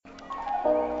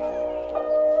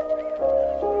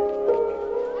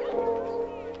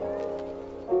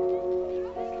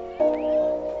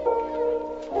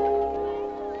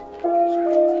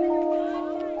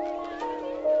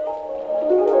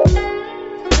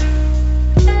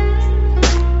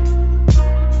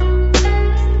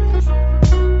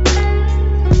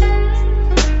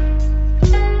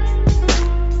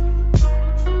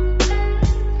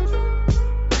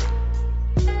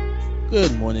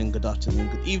good afternoon,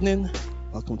 good evening.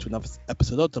 Welcome to another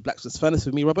episode of the Blacksmith's Furnace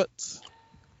with me, Robert.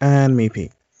 And me,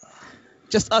 Pete.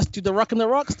 Just us two, the rock and the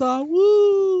rock star. Woo,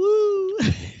 woo.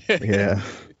 Yeah.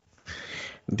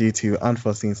 Due to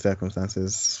unforeseen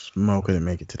circumstances, Mo couldn't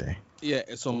make it today. Yeah,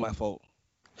 it's all my fault.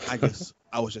 I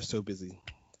was just so busy.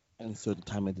 And so the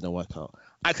timing didn't work out.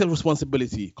 I accept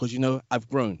responsibility because, I've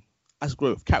grown. That's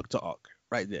growth, character arc,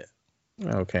 right there.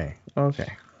 Okay.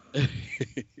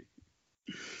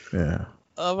 Yeah.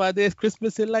 Oh, my days,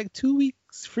 Christmas in like 2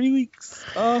 weeks, 3 weeks.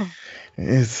 Oh. It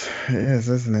is,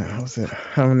 isn't it? What's it?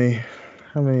 How many?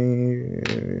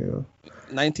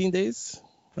 19 days?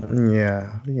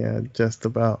 Yeah, just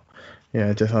about.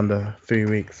 Yeah, just under 3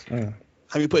 weeks. Yeah.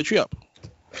 Have you put a tree up?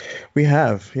 We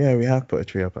have put a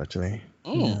tree up actually.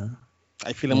 Yeah.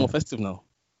 I feel more festive now.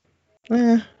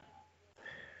 It's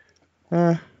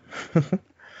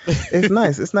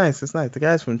nice. The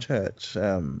guys from church,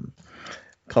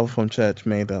 couple from church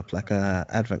made up like an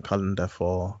advent calendar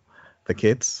for the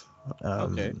kids.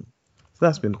 Okay. So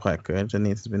that's been quite good.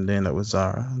 Janice has been doing that with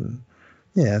Zara, and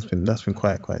yeah, that's been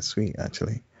quite sweet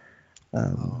actually.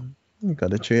 We got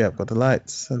the tree up, got the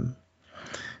lights, and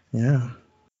yeah.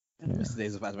 Missed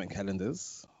days of advent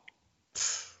calendars.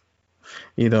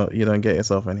 You don't get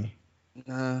yourself any.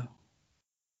 Nah.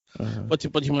 But to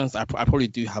be honest, I probably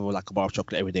do have a bar of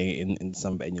chocolate every day in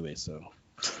December anyway, so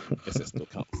I guess it still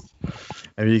counts.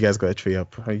 Have you guys got a tree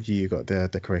up? Have you got the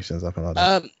decorations up and all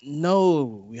that?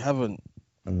 No, we haven't.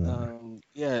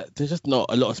 Yeah, there's just not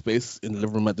a lot of space in the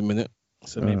living room at the minute,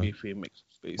 so maybe if we make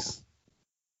some space.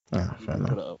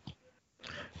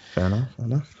 Fair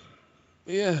enough.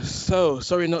 Yeah, so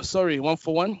sorry, not sorry. 1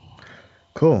 for 1.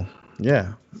 Cool.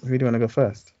 Yeah. Who do you want to go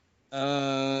first?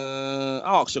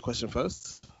 I'll ask you a question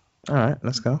first. All right,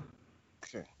 let's go.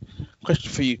 Okay.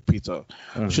 Question for you, Peter.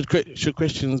 Should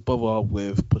Christians bother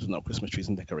with putting up Christmas trees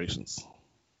and decorations?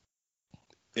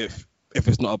 If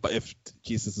it's not about, if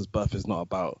Jesus' birth is not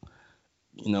about,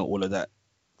 all of that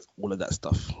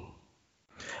stuff.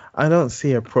 I don't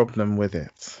see a problem with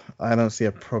it. I don't see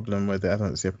a problem with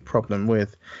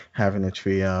having a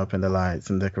tree up and the lights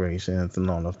and decorations and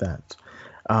all of that.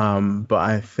 But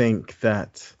I think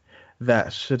that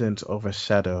shouldn't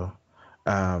overshadow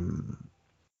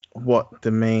what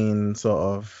the main sort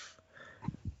of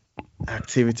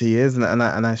activity is, and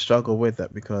I struggle with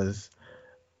that because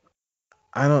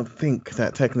I don't think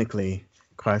that technically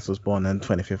Christ was born on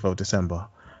 25th of December.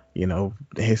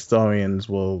 Historians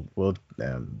will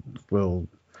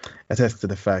attest to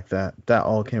the fact that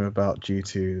all came about due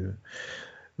to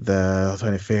the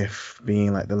 25th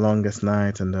being like the longest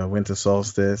night and the winter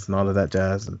solstice and all of that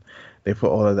jazz, and they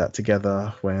put all of that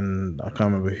together when I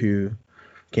can't remember who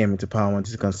came into power,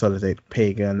 wanted to consolidate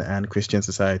pagan and Christian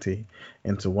society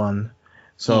into one.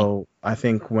 So I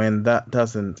think when that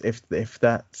doesn't, if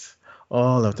that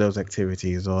all of those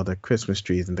activities or the Christmas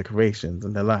trees and decorations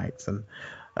and the lights and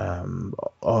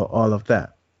all of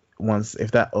that,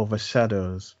 if that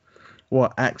overshadows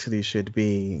what actually should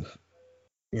be,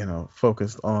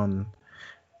 focused on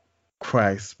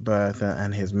Christ's birth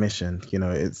and his mission,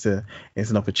 it's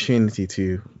an opportunity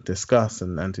to discuss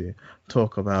and to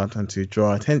talk about and to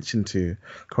draw attention to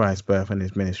Christ's birth and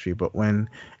his ministry. But when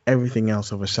everything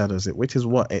else overshadows it, which is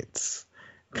what it's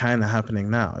kind of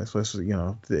happening now, especially,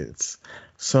 it's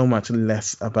so much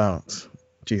less about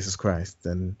Jesus Christ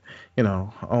and,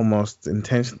 almost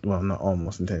intentionally, well, not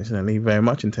almost intentionally, very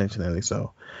much intentionally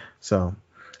so.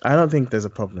 I don't think there's a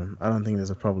problem.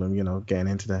 Getting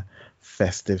into the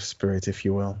festive spirit, if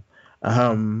you will.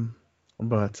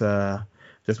 But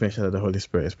just make sure that the Holy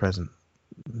Spirit is present.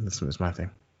 This is my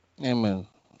thing. Amen.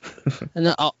 And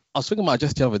I was thinking about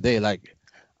just the other day, like,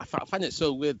 I find it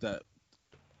so weird that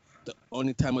the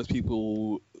only time most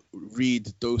people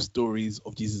read those stories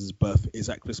of Jesus' birth is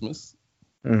at Christmas.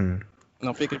 And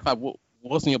I'm thinking,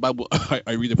 what's in your Bible?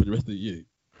 I read it for the rest of the year.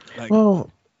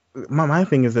 Well, my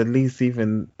thing is at least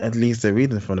they're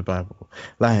reading from the Bible.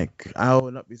 Like, I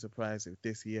will not be surprised if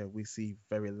this year we see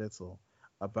very little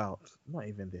about, not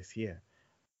even this year,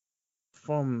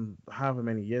 from however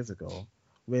many years ago,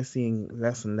 we're seeing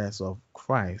less and less of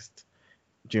Christ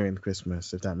during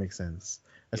Christmas, if that makes sense.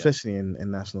 Especially in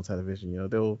national television,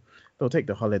 they'll take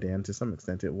the holiday, and to some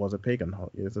extent it was a pagan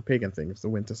holiday. It's a pagan thing. It's the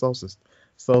winter solstice.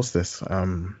 So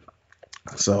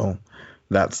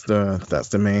that's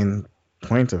the main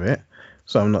point of it.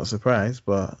 So I'm not surprised,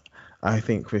 but I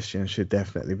think Christians should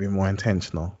definitely be more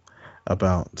intentional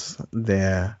about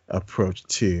their approach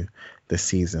to the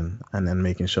season, and then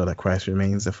making sure that Christ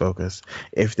remains the focus.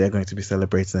 If they're going to be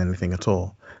celebrating anything at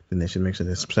all, then they should make sure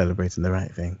they're celebrating the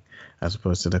right thing, as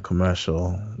opposed to the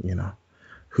commercial,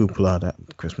 hoopla that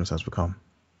Christmas has become.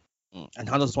 And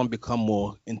how does one become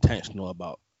more intentional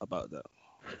about that?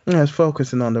 Yeah, it's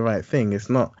focusing on the right thing. It's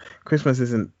not Christmas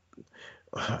isn't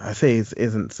I say it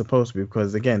isn't supposed to be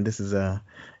because again,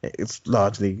 it's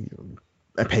largely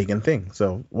a pagan thing.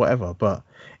 So whatever. But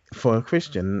for a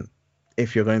Christian,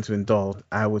 if you're going to indulge,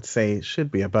 I would say it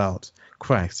should be about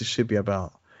Christ. It should be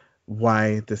about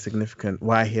why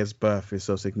his birth is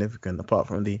so significant. Apart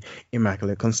from the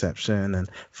Immaculate Conception and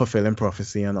fulfilling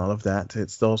prophecy and all of that,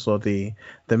 it's also the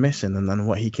mission and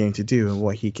what he came to do and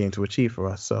what he came to achieve for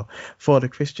us. So for the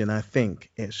Christian, I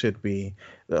think it should be,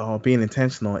 or being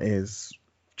intentional is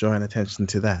drawing attention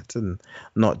to that and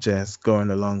not just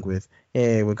going along with,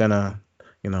 hey, we're gonna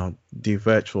do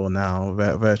virtual now,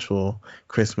 virtual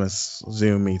Christmas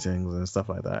Zoom meetings and stuff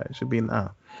like that. It should be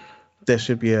now. There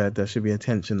should be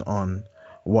attention on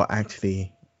what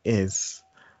actually is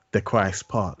the Christ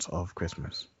part of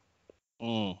Christmas.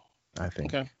 Mm. I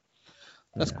think. Okay,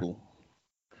 that's Yeah. cool.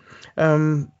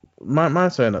 My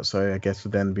sorry, I guess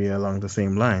would then be along the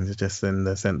same lines, just in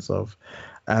the sense of,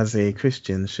 as a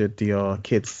Christian, should your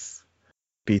kids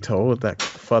be told that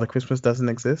Father Christmas doesn't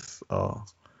exist, or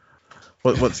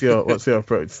what's your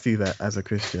approach to that as a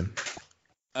Christian?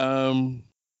 Um.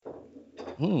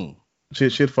 Hmm.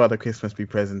 Should Father Christmas be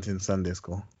present in Sunday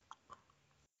school?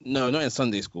 No, not in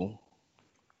Sunday school.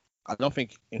 I don't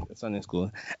think in Sunday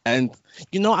school. And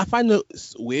I find it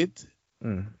weird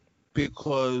Mm.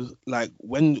 because like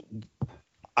when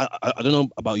I don't know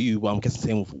about you, but I'm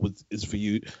guessing the same is for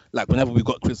you. Like whenever we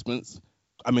got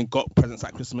got presents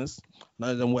at Christmas,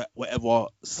 none of them were ever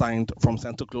signed from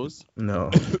Santa Claus.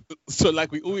 No. So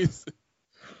like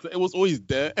so it was always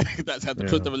there that Santa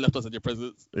Claus never left us any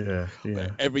presents. Yeah.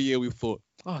 But every year we thought,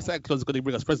 oh, Santa Claus is going to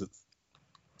bring us presents.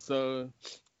 So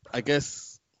I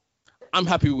guess I'm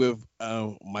happy with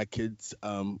my kids'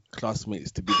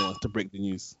 classmates to be the ones to break the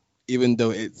news, even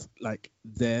though it's like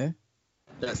that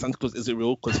Santa Claus isn't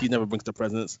real because he never brings the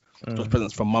presents. Those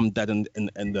presents from mum, dad, and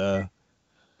the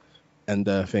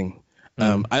thing.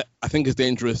 I think it's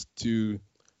dangerous to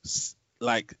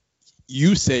like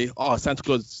you say, oh, Santa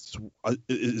Claus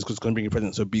is going to bring you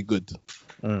presents, so be good.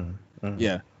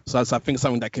 Yeah. So I think it's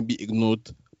something that can be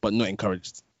ignored but not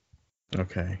encouraged.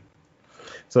 Okay.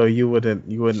 So you wouldn't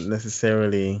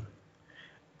necessarily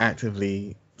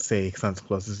actively say Santa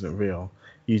Claus isn't real.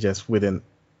 You just wouldn't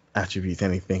attribute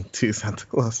anything to Santa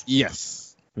Claus.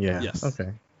 Yes. Yeah. Yes.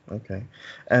 Okay.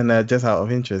 And just out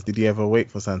of interest, did you ever wait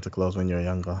for Santa Claus when you were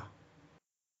younger?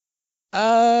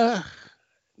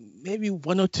 Maybe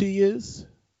 1 or 2 years.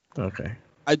 Okay.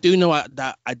 I do know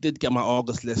that I did get my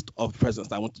August list of presents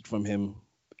that I wanted from him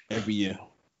every year.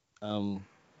 Or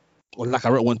like I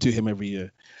wrote one to him every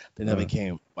year. They never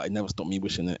came, but it never stopped me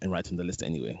wishing it and writing the list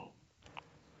anyway.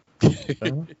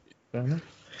 Fair enough.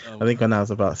 I think when I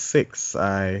was about 6,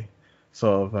 I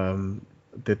sort of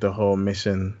did the whole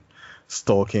mission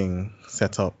stalking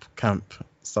setup camp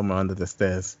somewhere under the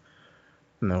stairs.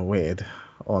 Waited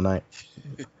all night.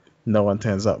 No one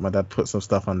turns up. My dad put some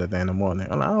stuff under there in the morning.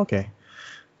 I'm like, oh, okay.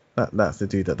 That's the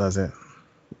dude that does it.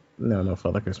 No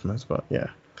Father Christmas, but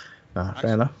yeah.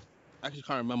 Fair enough. I actually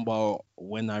can't remember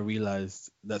when I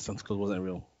realized that Santa Claus wasn't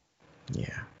real.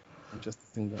 Yeah. Just the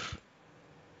thing that.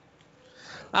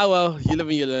 Well, you live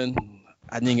and you learn.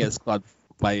 I didn't get scarred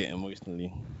by it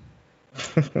emotionally.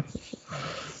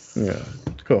 Yeah.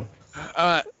 Cool. All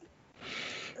right.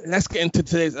 Let's get into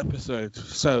today's episode.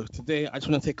 So today, I just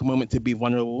want to take a moment to be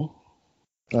vulnerable.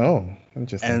 Oh,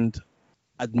 interesting. And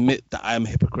admit that I am a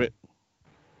hypocrite.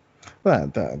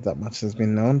 That much has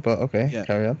been known, but okay, yeah.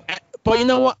 Carry on. But you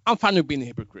know what? I'm fine with being a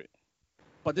hypocrite.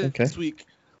 But this week,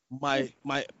 my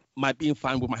being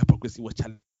fine with my hypocrisy was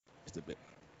challenged a bit.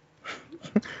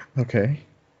 Okay.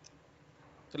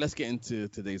 So let's get into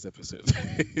today's episode.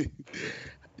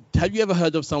 Have you ever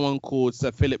heard of someone called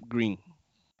Sir Philip Green?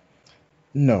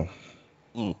 No.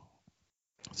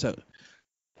 So,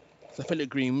 Sir Philip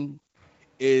Green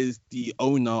is the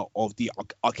owner of the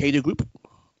Arcadia Group,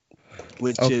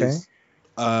 which is,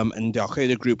 and the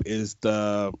Arcadia Group is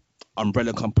the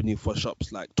umbrella company for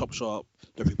shops like Topshop,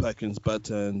 Dorothy Perkins,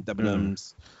 Burton,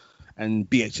 Debenhams, and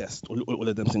BHS, all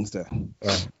of them things there.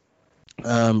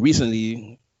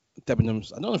 Recently,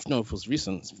 Debenhams, I don't know if it was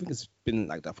recent, I think it's been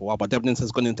like that for a while, but Debenhams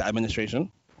has gone into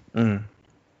administration.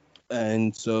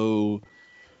 And so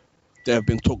there have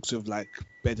been talks of like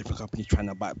very different companies trying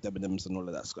to buy up Debenhams and all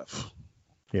of that stuff.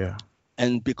 Yeah.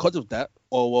 And because of that,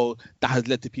 that has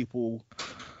led to people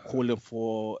calling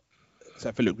for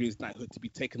Sir Philip Green's knighthood to be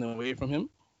taken away from him.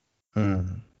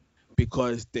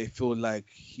 Because they feel like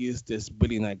he is this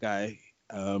billionaire guy.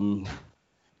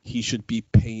 He should be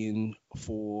paying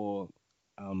for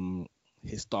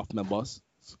his staff members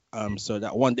so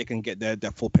that one they can get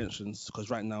their full pensions. Because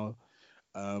right now,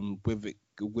 with it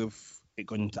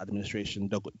going into administration,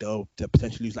 they'll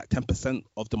potentially lose like 10%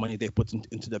 of the money they put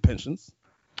into their pensions.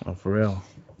 Oh, for real.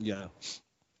 Yeah,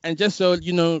 and just so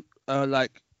you know,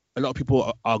 like a lot of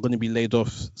people are going to be laid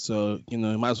off, so you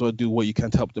know, might as well do what you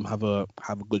can to help them have a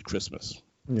good Christmas.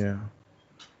 Yeah.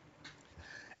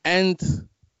 And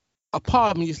a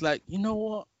part of me is like, you know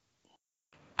what?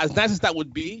 As nice as that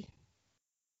would be,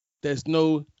 there's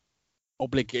no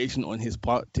obligation on his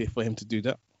part for him to do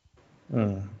that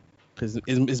Mm. because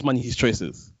it's money, his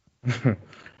choices.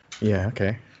 Yeah.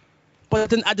 Okay. But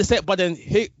then at the same, but then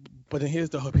here's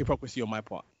the hypocrisy on my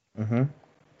part. Mhm.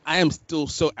 I am still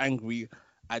so angry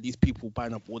at these people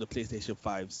buying up all the PlayStation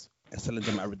 5s and selling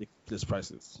them at ridiculous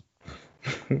prices.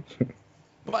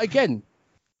 But again,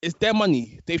 it's their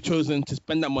money. They've chosen to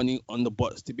spend that money on the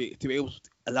bots to be able to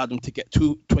allow them to get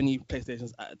 20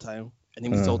 PlayStations at a time and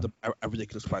then sell them at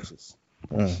ridiculous prices.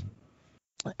 Mm.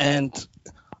 And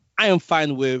I am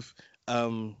fine with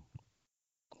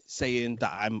saying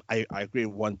that I agree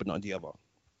with one but not the other.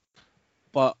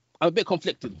 But I'm a bit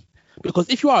conflicted because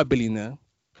if you are a billionaire,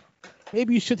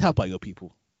 maybe you should help out your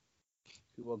people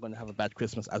who are going to have a bad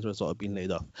Christmas as a result of being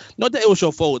laid off. Not that it was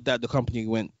your fault that the company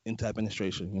went into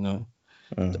administration, you know.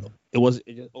 Mm.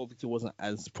 It just obviously wasn't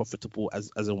as profitable as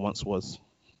it once was.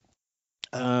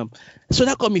 So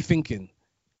that got me thinking: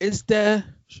 is there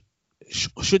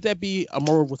should there be a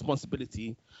moral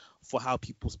responsibility for how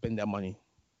people spend their money?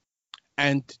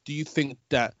 And do you think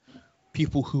that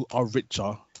people who are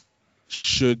richer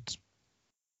should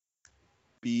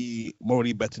be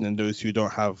morally better than those who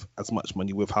don't have as much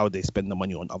money with how they spend the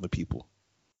money on other people?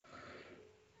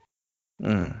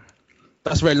 Mm.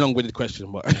 That's a very long-winded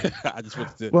question, but I just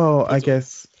wanted to. Well, I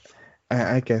guess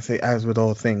as with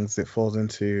all things, it falls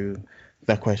into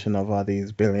the question of are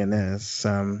these billionaires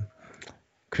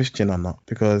Christian or not?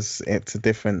 Because it's a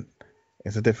different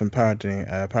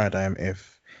paradigm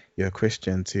if you're a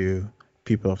Christian to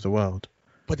people of the world.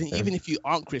 But then, even if you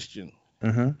aren't Christian,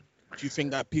 Mm-hmm. do you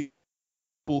think that people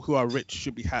who are rich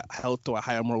should be held to a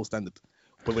higher moral standard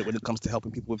when it comes to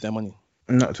helping people with their money?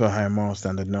 Not to a higher moral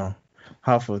standard, no.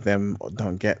 Half of them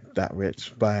don't get that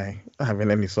rich by having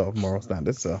any sort of moral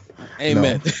standard. So,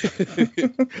 Amen.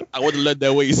 I want to learn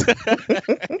their ways.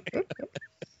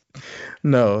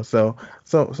 no. So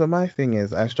my thing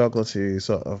is, I struggle to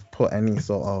sort of put any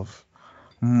sort of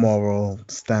moral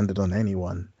standard on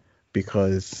anyone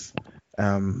because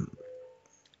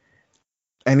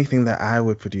anything that I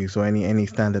would produce or any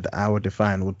standard that I would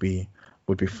define would be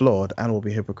flawed and will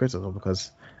be hypocritical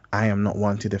because I am not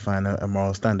one to define a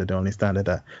moral standard. The only standard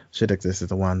that should exist is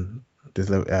the one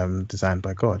designed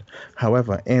by God.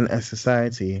 However, in a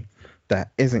society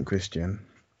that isn't Christian,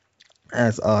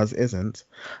 as ours isn't,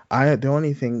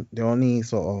 the only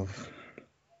sort of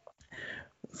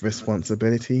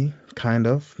responsibility, kind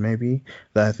of maybe,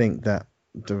 that I think that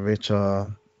the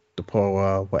richer, the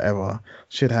poorer, whatever,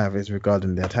 should have is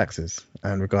regarding their taxes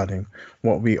and regarding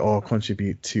what we all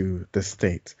contribute to the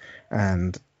state.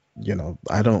 And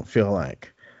I don't feel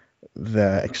like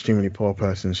the extremely poor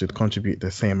person should contribute the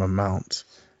same amount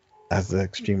as the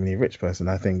extremely rich person.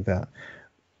 I think that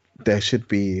there should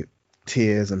be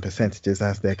tiers and percentages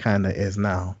as there kind of is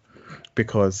now,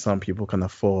 because some people can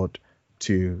afford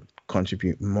to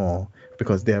contribute more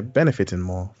because they're benefiting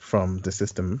more from the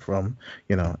system, from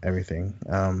everything,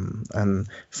 and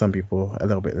some people a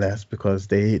little bit less because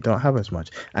they don't have as much.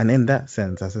 And in that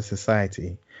sense, as a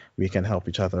society, we can help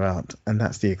each other out, and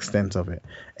that's the extent of it.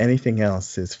 Anything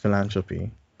else is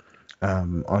philanthropy,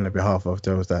 on the behalf of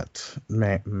those that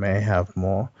may have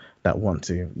more, that want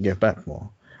to give back more.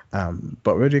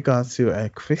 But with regards to a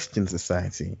Christian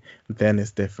society, then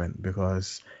it's different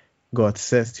because God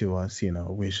says to us,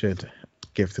 we should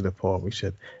give to the poor, we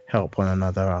should help one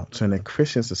another out. So in a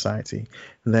Christian society,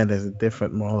 then there's a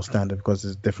different moral standard because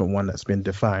there's a different one that's been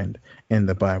defined in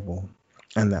the Bible.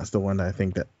 And that's the one that I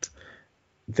think that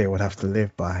they would have to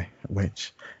live by,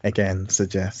 which again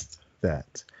suggests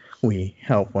that we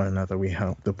help one another, we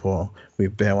help the poor, we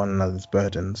bear one another's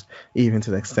burdens, even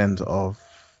to the extent of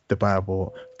the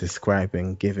Bible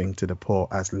describing giving to the poor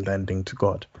as lending to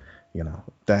God.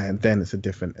 Then it's a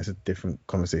different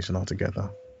conversation altogether.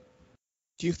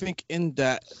 Do you think in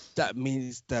that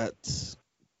means that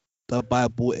the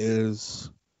Bible is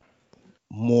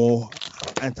more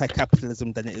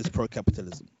anti-capitalism than it is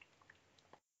pro-capitalism?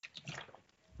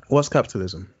 What's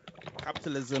capitalism?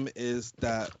 Capitalism is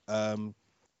that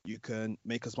you can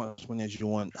make as much money as you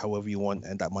want, however you want,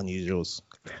 and that money is yours.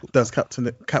 Does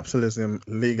capitalism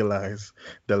legalize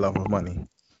the love of money?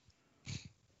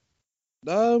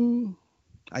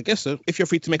 I guess so. If you're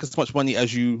free to make as much money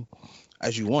as you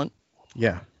want.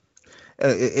 Yeah.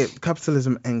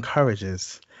 Capitalism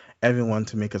encourages everyone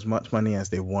to make as much money as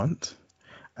they want,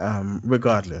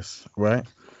 regardless, right?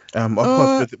 Of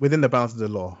course, within the bounds of the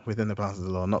law,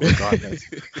 not regardless,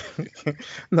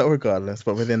 not regardless,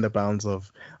 but within the bounds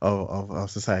of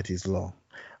society's law.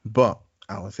 But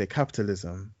I would say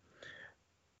capitalism,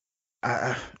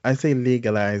 I say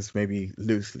legalized maybe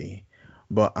loosely,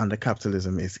 but under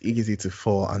capitalism, it's easy to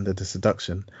fall under the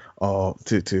seduction or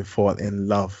to fall in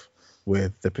love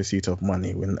with the pursuit of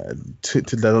money. When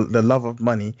the love of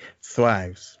money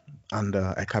thrives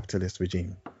under a capitalist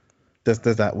regime. Would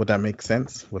that make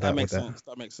sense? That makes sense.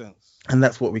 That makes sense. And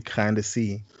that's what we kind of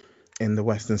see in the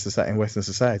Western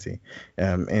society,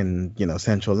 in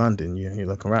central London. You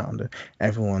look around,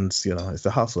 everyone's it's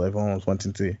the hustle. Everyone's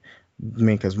wanting to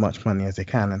make as much money as they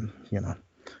can, and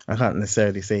I can't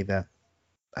necessarily say that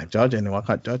I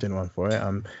can't judge anyone for it.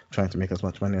 I'm trying to make as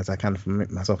much money as I can for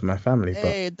myself and my family.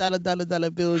 Hey, dollar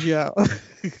bills you out.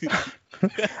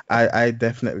 I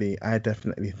definitely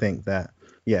think that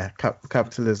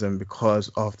capitalism, because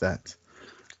of that,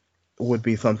 would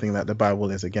be something that the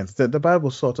Bible is against. The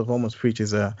Bible sort of almost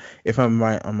preaches if I'm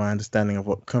right on my understanding of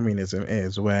what communism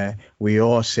is, where we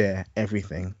all share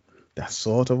everything. That's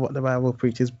sort of what the Bible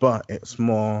preaches, but it's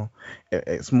more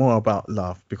about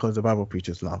love, because the Bible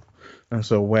preaches love. And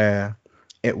so where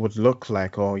it would look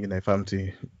like, if I'm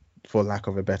to, for lack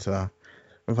of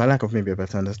maybe a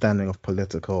better understanding of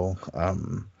political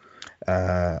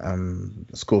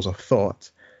schools of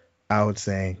thought, I would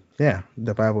say,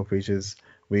 the Bible preaches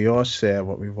we all share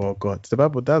what we've all got. The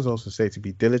Bible does also say to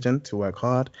be diligent, to work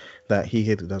hard, that he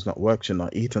who does not work should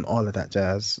not eat, and all of that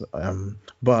jazz.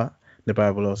 But the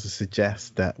Bible also suggests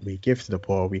that we give to the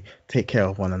poor, we take care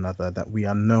of one another, that we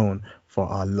are known for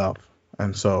our love.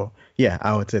 And so,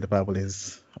 I would say the Bible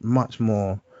is much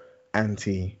more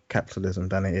anti-capitalism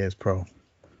than it is pro.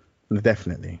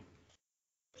 Definitely.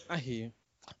 I hear you.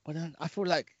 But then I feel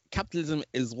like capitalism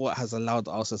is what has allowed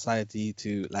our society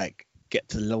to get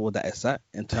to the level that it's at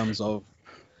in terms of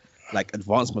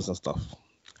advancements and stuff.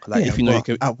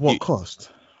 At what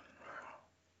cost?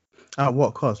 At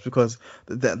what cost? Because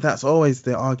that's always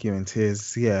the argument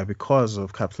is, because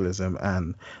of capitalism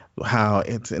and how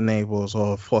it enables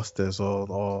or fosters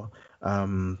or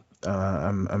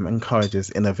encourages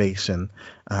innovation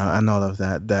and all of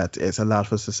that, that it's allowed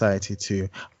for society to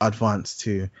advance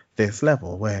to this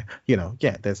level where,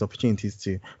 there's opportunities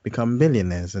to become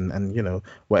millionaires and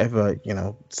whatever,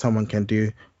 someone can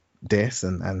do this,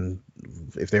 and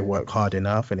if they work hard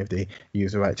enough and if they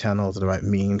use the right channels or the right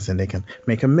means, and they can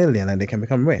make $1 million and they can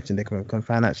become rich and they can become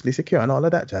financially secure and all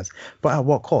of that jazz. But at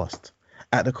what cost?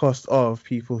 At the cost of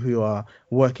people who are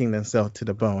working themselves to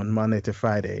the bone Monday to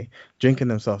Friday, drinking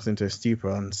themselves into a stupor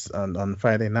on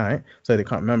Friday night so they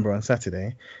can't remember on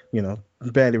Saturday,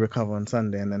 barely recover on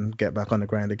Sunday and then get back on the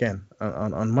grind again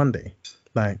on Monday.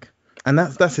 And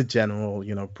that's a general,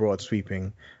 broad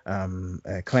sweeping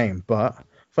claim. But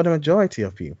for the majority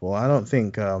of people, I don't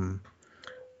think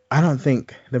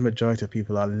the majority of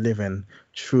people are living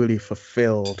truly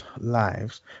fulfilled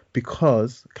lives,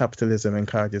 because capitalism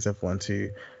encourages everyone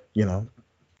to,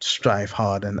 strive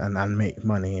hard and make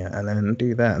money and then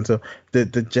do that. And so the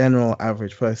general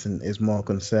average person is more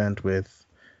concerned with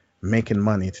making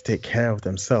money to take care of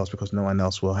themselves because no one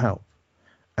else will help.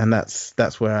 And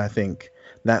that's where I think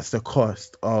that's the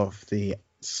cost of the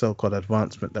so-called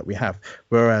advancement that we have.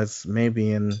 Whereas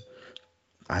maybe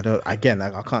I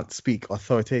can't speak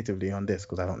authoritatively on this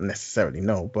because I don't necessarily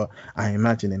know, but I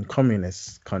imagine in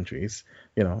communist countries,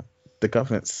 the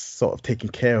government's sort of taking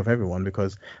care of everyone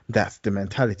because that's the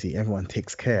mentality. Everyone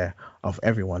takes care of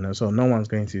everyone. And so no one's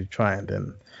going to try and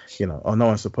then, or no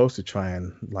one's supposed to try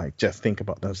and just think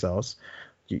about themselves.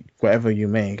 Whatever you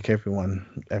make,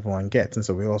 everyone gets. And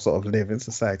so we all sort of live in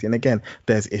society. And again,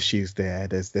 there's issues there.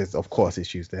 There's of course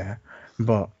issues there.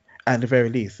 But at the very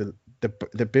least,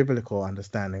 the biblical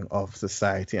understanding of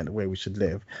society and the way we should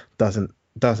live doesn't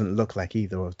look like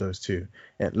either of those two.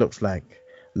 It looks like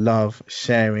love,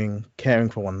 sharing, caring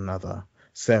for one another,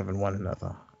 serving one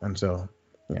another. And so,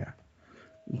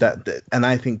 and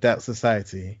I think that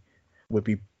society would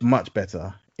be much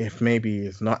better if maybe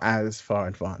it's not as far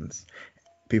advanced.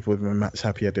 People would be much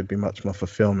happier. There'd be much more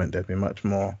fulfillment. There'd be much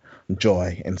more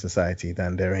joy in society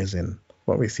than there is in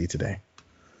what we see today.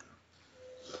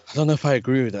 I don't know if I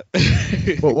agree with that.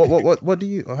 What do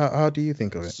you? How do you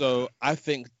think of it? So I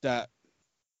think that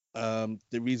the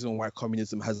reason why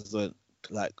communism hasn't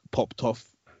popped off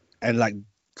and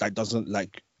doesn't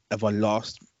ever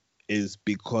last is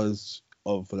because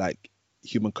of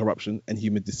human corruption and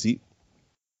human deceit.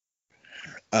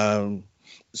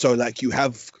 So like you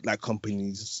have like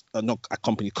companies, not a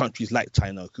company, countries like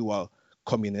China who are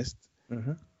communist,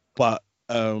 Hmm. but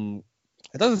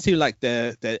it doesn't seem like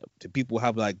the people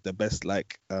have like the best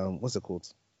like what's it called,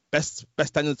 best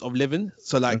standards of living.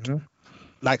 So Hmm.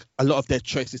 like a lot of their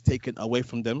choice is taken away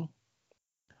from them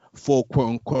for quote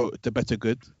unquote the better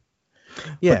good.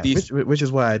 But Yeah, these which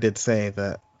is why I did say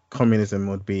that communism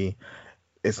would be,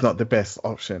 it's not the best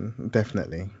option,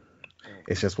 definitely.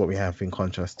 It's just what we have in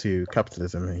contrast to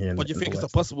capitalism here but do you in the think it's a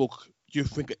West. possible? Do you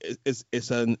think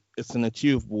it's an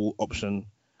achievable option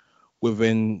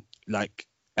within like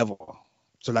ever?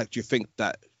 So like, do you think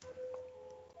that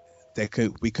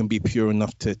we can be pure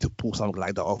enough to pull something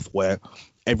like that off where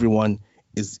everyone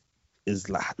is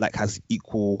like has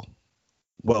equal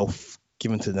wealth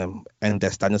given to them and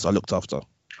their standards are looked after?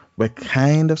 We're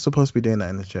kind of supposed to be doing that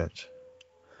in the church.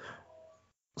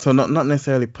 So not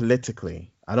necessarily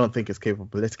politically. I don't think it's capable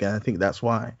politically. And I think that's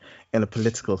why in the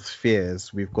political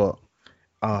spheres we've got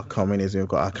our communism, we've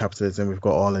got our capitalism, we've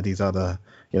got all of these other,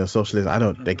 socialism. I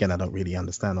don't really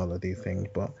understand all of these things,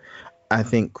 but I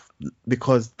think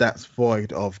because that's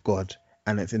void of God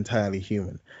and it's entirely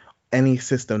human, any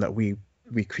system that we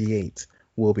create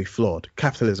will be flawed.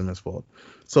 Capitalism is flawed.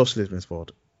 Socialism is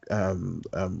flawed.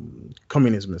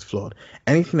 Communism is flawed.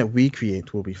 Anything that we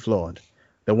create will be flawed.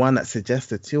 The one that's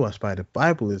suggested to us by the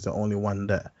Bible is the only one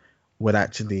that would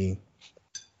actually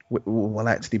will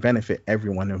actually benefit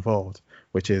everyone involved,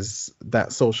 which is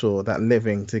that social, that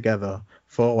living together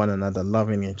for one another,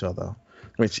 loving each other,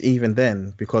 which even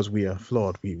then, because we are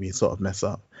flawed, we sort of mess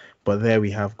up. But there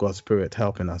we have God's Spirit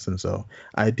helping us. And so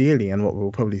ideally, and what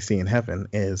we'll probably see in heaven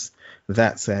is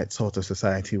that sort of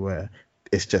society where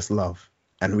it's just love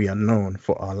and we are known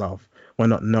for our love. We're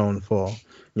not known for,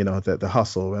 the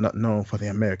hustle. We're not known for the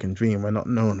American dream. We're not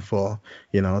known for,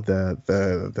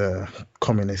 the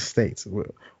communist states.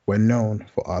 We're known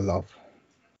for our love.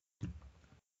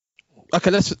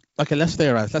 Let's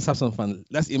theorize. Let's have some fun.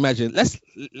 Let's imagine. Let's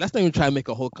not even try and make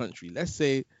a whole country. Let's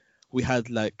say we had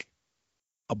like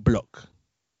a block,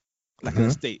 like an Hmm.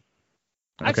 estate.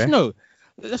 Actually, Okay. no.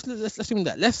 Let's assume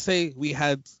that. Let's say we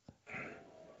had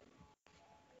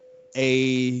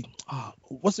a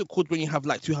what's it called when you have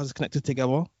like two houses connected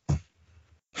together?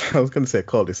 I was going to say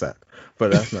cul-de-sac,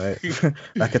 but that's not it.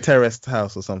 Like a terraced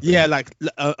house or something. Yeah,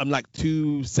 like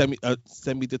two semi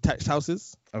detached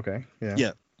houses. Okay. Yeah.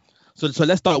 Yeah. So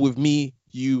let's start with me,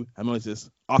 you, and Moses.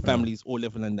 Our Mm. families all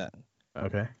living in that.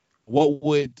 Okay. What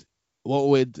would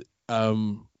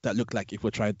that look like if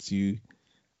we're trying to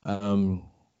um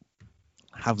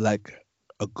have like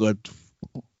a good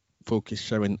focus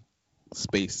sharing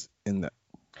space in that?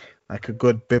 Like a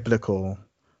good biblical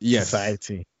Yes.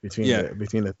 society between Yeah. the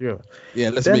three of us. Yeah.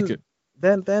 Let's make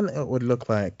Then it. then it would look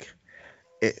like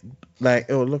it it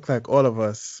would look like all of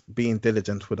us being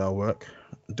diligent with our work,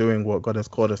 doing what God has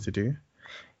called us to do,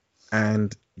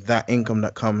 and that income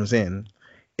that comes in,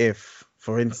 if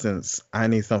for instance I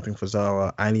need something for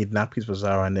Zara, I need nappies for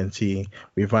Zara, and then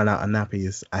we've run out of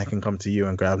nappies, I can come to you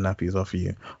and grab nappies off of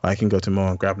you, or I can go to Mo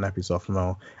and grab nappies off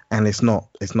Mo, and it's not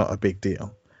a big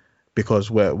deal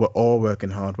because we're all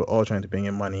working hard, we're all trying to bring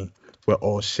in money, we're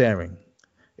all sharing,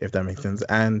 if that makes sense.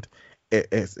 And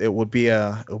it would be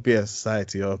a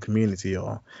society or a community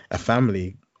or a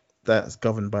family that's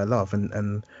governed by love.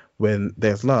 And when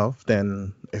there's love,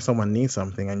 then if someone needs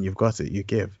something and you've got it, you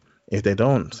give. If they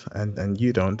don't and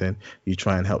you don't, then you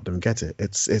try and help them get it.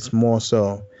 It's more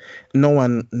so no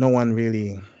one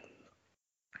really,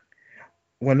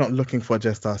 we're not looking for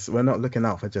just us, we're not looking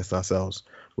out for just ourselves,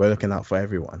 we're looking out for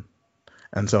everyone.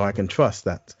 And so I can trust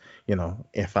that,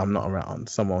 if I'm not around,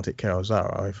 someone will take care of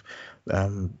Zara. Or if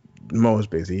um, Mo's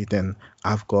busy, then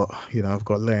I've got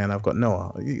Leia and I've got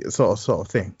Noah, sort of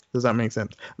thing. Does that make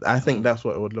sense? I think Mm. that's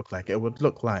what it would look like. It would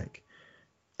look like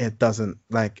it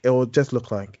would just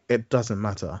look like it doesn't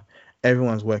matter.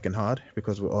 Everyone's working hard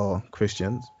because we're all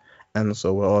Christians, and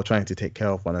so we're all trying to take care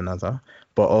of one another.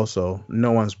 But also,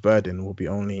 no one's burden will be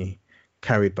only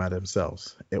carried by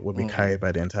themselves. It will be Mm. carried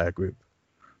by the entire group.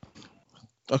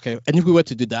 Okay. And if we were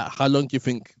to do that, how long do you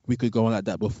think we could go on like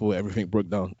that before everything broke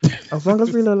down? As long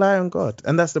as we rely on God,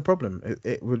 and that's the problem.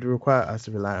 It would require us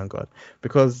to rely on God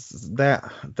because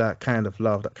that kind of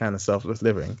love, that kind of selfless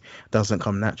living, doesn't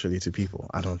come naturally to people.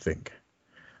 I don't think.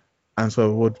 And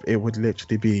so it would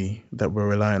literally be that we're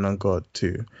relying on God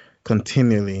to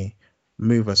continually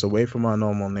move us away from our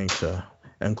normal nature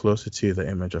and closer to the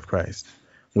image of Christ,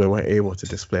 where we're able to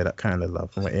display that kind of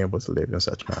love and we're able to live in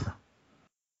such manner.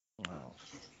 Wow.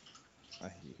 I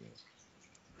hear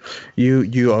you.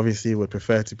 You obviously would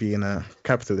prefer to be in a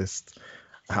capitalist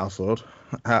household.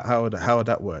 How would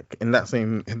that work in that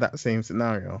same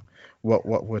scenario? What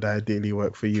would ideally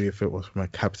work for you if it was from a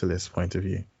capitalist point of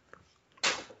view?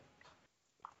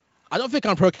 I don't think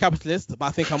I'm pro-capitalist, but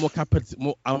I think I'm more capitalist.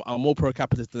 I'm more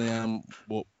pro-capitalist than I am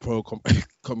more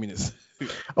pro-communist.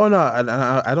 Oh no,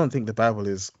 I don't think the Bible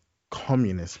is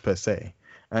communist per se.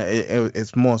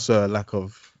 It's more so a lack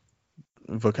of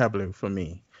vocabulary for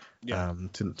me, Yeah.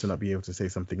 to not be able to say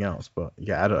something else. But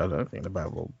yeah, I don't think the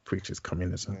Bible preaches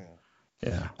communism.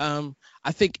 Yeah.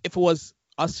 I think if it was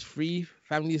us three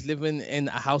families living in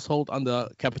a household under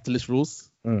capitalist rules,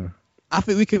 Mm. I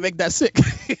think we can make that sick.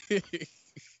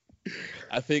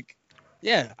 I think,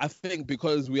 yeah, I think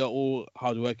because we are all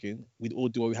hardworking, we'd all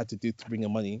do what we had to do to bring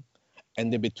in money,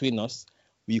 and then between us,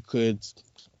 we could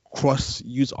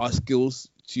use our skills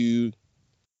to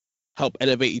help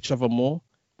elevate each other more,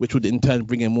 which would in turn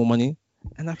bring in more money,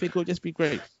 and I think it would just be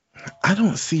great. I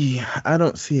don't see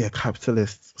a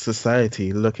capitalist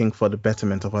society looking for the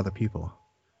betterment of other people.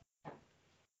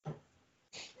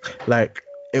 Like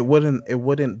it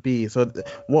wouldn't be so.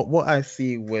 What I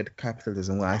see with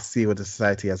capitalism, what I see with the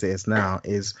society as it is now,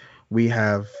 is we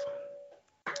have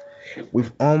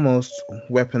we've almost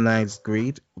weaponized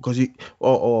greed because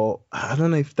or I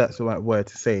don't know if that's the right word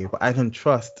to say, but I can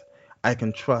trust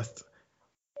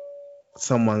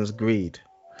someone's greed.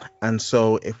 And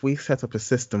so if we set up a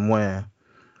system where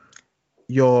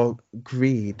your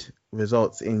greed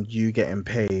results in you getting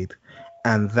paid,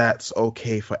 and that's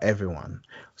okay for everyone.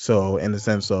 So in the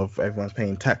sense of everyone's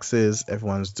paying taxes,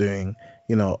 everyone's doing,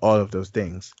 all of those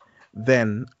things,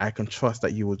 then I can trust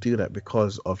that you will do that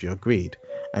because of your greed,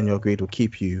 and your greed will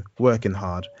keep you working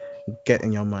hard,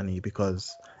 getting your money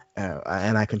because.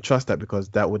 And I can trust that because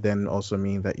that would then also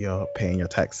mean that you're paying your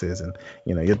taxes, and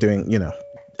you're doing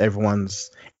everyone's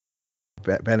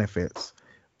benefits,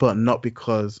 but not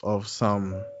because of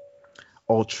some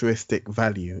altruistic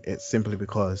value. It's simply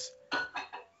because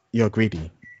you're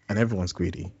greedy, and everyone's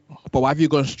greedy. But why have you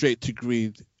gone straight to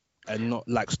greed and not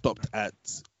like stopped at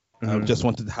Mhm. just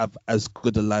wanted to have as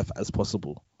good a life as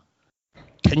possible?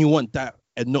 Can you want that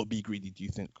and not be greedy, do you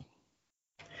think?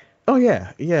 Oh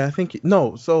yeah, yeah. I think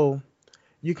no. So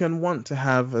you can want to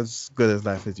have as good as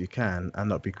life as you can and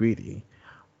not be greedy,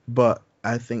 but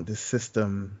I think the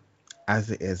system, as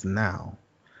it is now,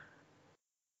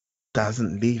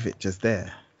 doesn't leave it just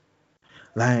there.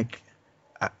 Like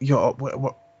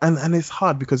and it's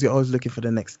hard because you're always looking for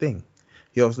the next thing.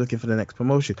 You're always looking for the next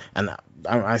promotion, and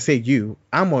I say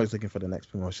I'm always looking for the next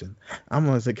promotion. I'm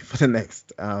always looking for the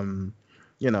next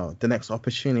the next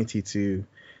opportunity to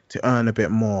earn a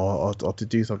bit more, or to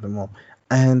do something more.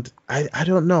 And I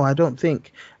don't know. I don't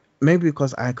think, maybe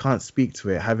because I can't speak to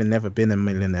it, having never been a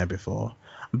millionaire before,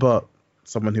 but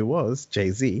someone who was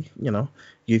Jay-Z,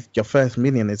 your first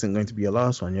million isn't going to be your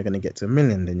last one. You're going to get to a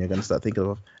million, then you're going to start thinking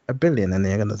of a billion, and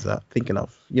then you're going to start thinking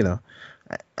of,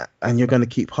 and you're going to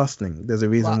keep hustling. There's a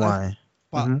reason But I, why.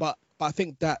 but Hmm. but but I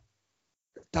think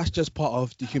that's just part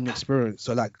of the human experience.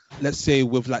 So like let's say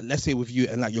with you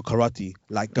and like your karate,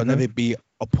 like there'll Hmm. never be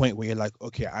a point where you're like,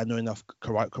 okay, I know enough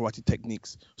karate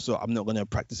techniques, so I'm not gonna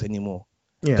practice anymore.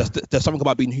 Yeah. There's something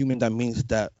about being human that means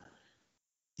that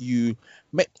you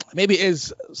maybe it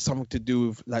is something to do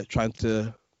with like trying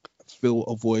to fill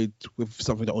a void with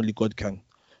something that only God can.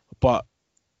 But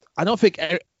I don't think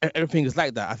everything is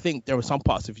like that. I think there are some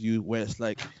parts of you where it's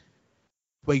like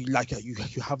where you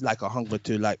have like a hunger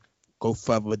to like go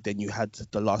further than you had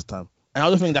the last time. And I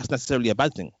don't think that's necessarily a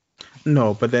bad thing.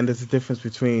 No, but then there's a difference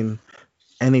between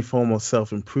any form of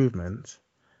self-improvement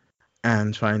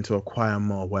and trying to acquire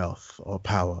more wealth or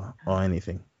power or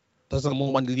anything. Doesn't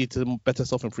more money lead to better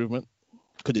self improvement?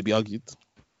 Could it be argued?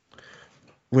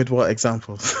 With what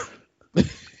examples?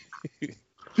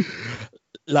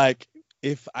 Like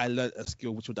if I learned a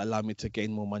skill which would allow me to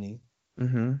gain more money.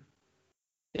 Hmm.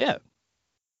 Yeah.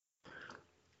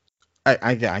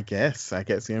 I guess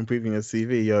you're improving your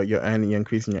CV. You're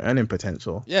increasing your earning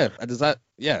potential. Yeah. And does that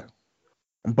yeah.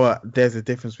 But there's a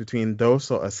difference between those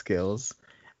sort of skills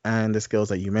and the skills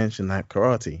that you mentioned, like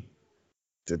karate.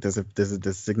 There's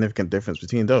a significant difference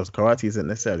between those. Karate isn't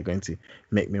necessarily going to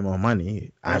make me more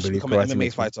money. I Unless you believe become an karate MMA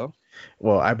makes me. fighter.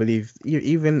 Well, I believe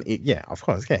yeah, of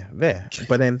course, yeah, there.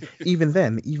 But then even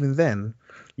then,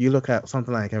 you look at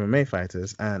something like MMA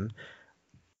fighters, and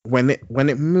when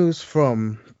it moves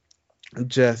from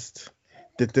just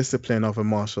the discipline of a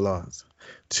martial arts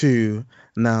to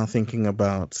now thinking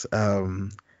about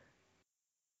an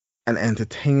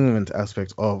entertainment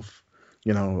aspect of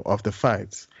the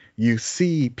fights, you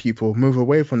see people move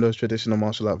away from those traditional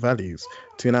martial art values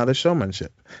to now the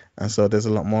showmanship. And so there's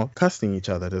a lot more cussing each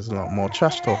other, there's a lot more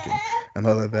trash talking and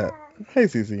all of that. Hey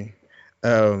Susie.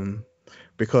 Um,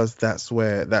 because that's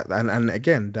where and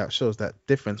again that shows that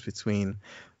difference between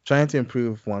trying to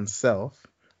improve oneself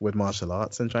with martial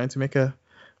arts and trying to make a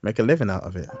living out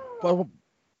of it. But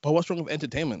but what's wrong with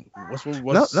entertainment? What's wrong?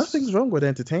 No, What's nothing's wrong with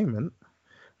entertainment,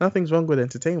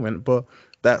 but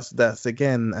that's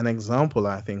again an example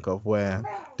I think of where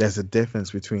there's a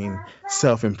difference between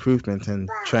self-improvement and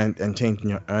trying and changing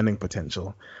your earning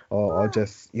potential, or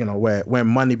just where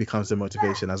money becomes the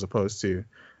motivation as opposed to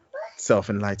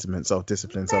self-enlightenment,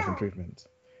 self-discipline, self-improvement.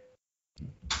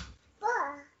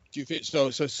 do you think so?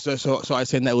 I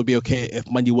saying that would be okay if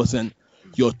money wasn't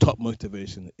your top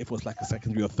motivation, if it was like a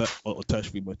secondary or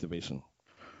tertiary motivation.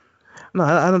 No,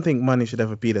 I don't think money should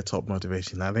ever be the top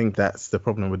motivation. I think that's the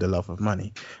problem with the love of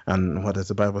money. And what does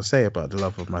the Bible say about the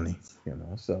love of money?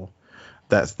 So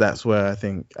that's where I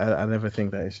think I never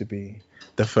think that it should be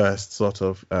the first sort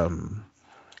of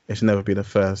it should never be the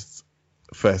first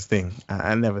thing.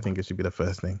 I never think it should be the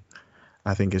first thing.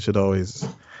 I think it should always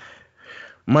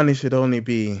money should only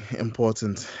be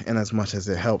important in as much as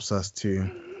it helps us to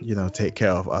take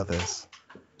care of others,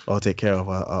 or take care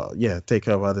of take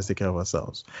care of others, take care of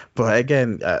ourselves. But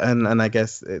again, and I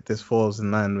guess this falls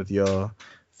in line with your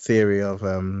theory of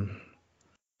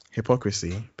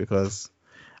hypocrisy, because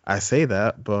I say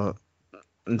that, but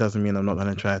it doesn't mean I'm not going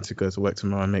to try to go to work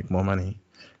tomorrow and make more money.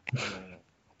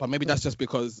 But maybe that's just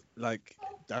because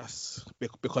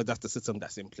because that's the system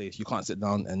that's in place. You can't sit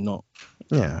down and not.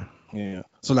 Yeah.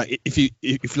 So like if you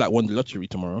like won the lottery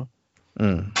tomorrow,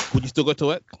 would you still go to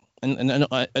work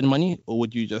and money, or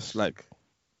would you just like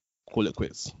call it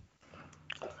quits?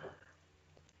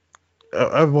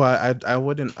 Well, I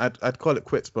wouldn't. I'd call it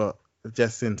quits, but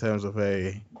just in terms of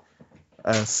a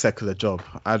secular job,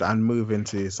 I'd move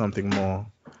into something more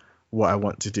what I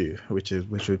want to do, which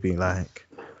would be like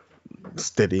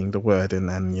studying the word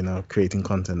and creating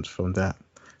content from that,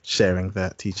 sharing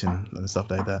that, teaching and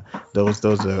stuff like that. Those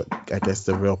are, I guess,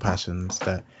 the real passions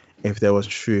that if there was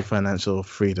true financial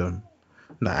freedom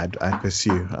that I'd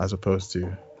pursue, as opposed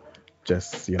to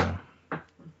just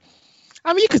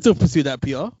I mean, you could still pursue that,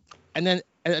 Peter, and then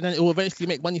it will eventually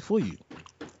make money for you.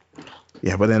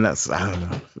 Yeah, but then that's, I don't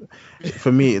know.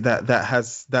 For me,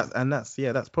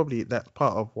 that's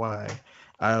part of why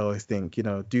I always think,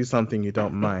 do something you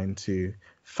don't mind to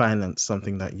finance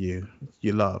something that you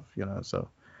love, So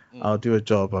I'll do a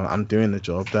job, or I'm doing a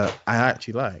job that I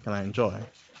actually like and I enjoy.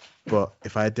 But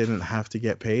if I didn't have to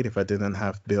get paid, if I didn't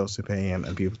have bills to pay and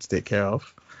people to take care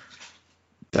of,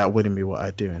 that wouldn't be what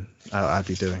I'd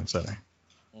be doing. Sorry.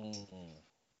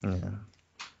 Yeah.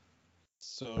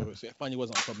 So if money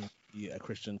wasn't a problem, be a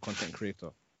Christian content creator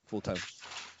full time.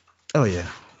 Oh yeah,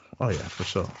 for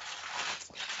sure.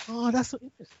 Oh, that's so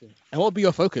interesting. And what would be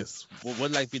your focus? What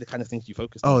would like be the kind of things you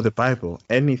focus on? on? Oh, the Bible.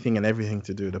 Anything and everything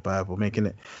to do with the Bible.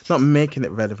 Not making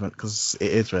it relevant, because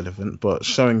it is relevant, but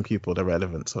showing people the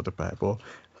relevance of the Bible,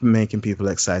 making people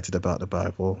excited about the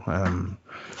Bible.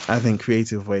 I think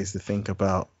creative ways to think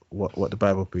about what the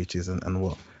Bible preaches and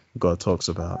what God talks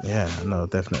about. Yeah, no,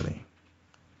 definitely.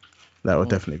 That would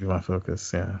definitely be my focus.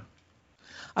 Yeah.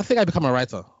 I think I become a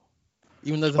writer,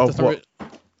 even though write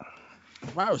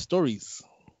stories.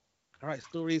 I write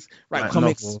stories, write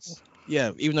comics. Novels.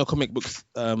 Yeah, even though comic books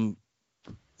thing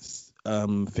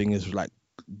is like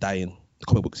dying. The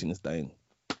comic book scene is dying.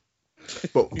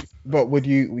 But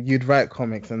you'd write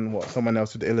comics and what, someone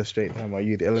else would illustrate them, or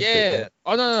you'd illustrate them?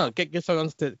 Oh no. Get someone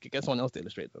else to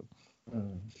illustrate them.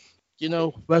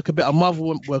 Work a bit of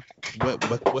Marvel, work a bit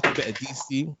of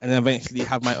DC, and then eventually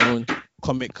have my own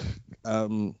comic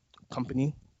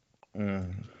company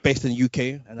based in UK,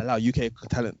 and allow UK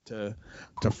talent to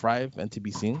thrive and to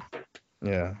be seen.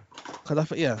 Yeah. Because I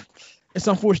think it's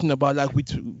unfortunate, but like we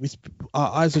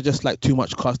our eyes are just like too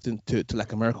much cast into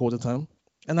like America all the time,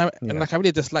 and I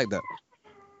really dislike that.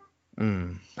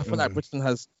 I feel like Britain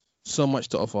has so much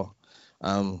to offer.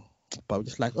 But we're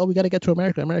just like, we got to get to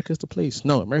America. America's the place.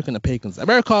 No, America and the pagans.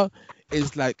 America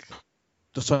is like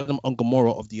the Sodom and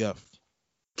Gomorrah of the earth.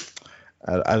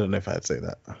 I don't know if I'd say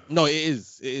that. No, it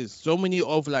is. It is. So many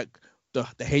of like the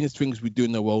heinous things we do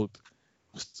in the world,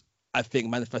 I think,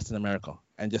 manifest in America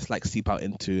and just like seep out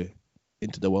into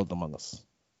the world among us.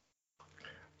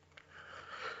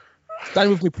 Stand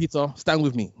with me, Peter. Stand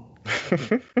with me.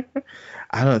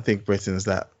 I don't think Britain's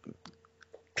that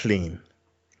clean.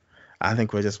 I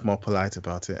think we're just more polite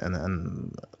about it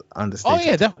and understand. Oh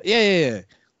yeah.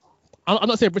 I'm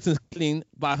not saying Britain's clean,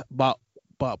 but I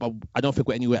don't think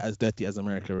we're anywhere as dirty as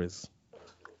America is.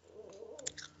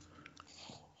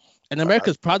 And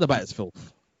America's proud about its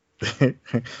filth.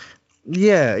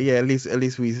 Yeah. At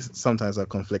least we sometimes are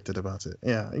conflicted about it.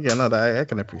 Yeah. No, I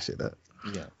can appreciate that.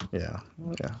 Yeah.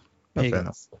 Fair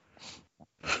enough.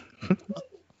 Pagans.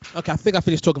 Okay, I think I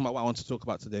finished talking about what I want to talk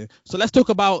about today. So let's talk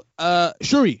about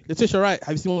Shuri, Letitia Wright.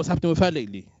 Have you seen what's happening with her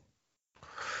lately?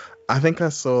 I think I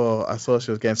saw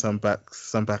she was getting some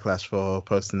backlash for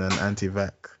posting an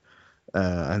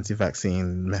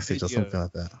anti-vaccine message or Video. something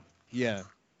like that. Yeah.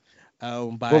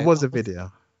 What was the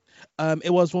video?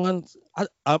 It was one. I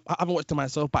haven't watched it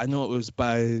myself, but I know it was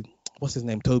by what's his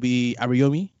name, Toby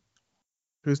Ariyomi.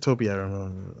 Who's Toby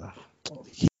Aaron?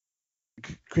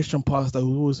 Christian pastor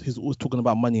he's always talking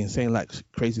about money and saying like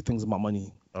crazy things about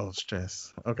money. Oh,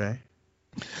 stress. Okay.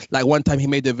 Like one time he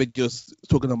made a video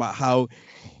talking about how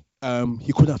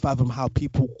he couldn't fathom how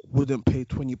people wouldn't pay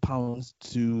 £20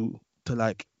 to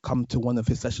like come to one of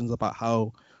his sessions about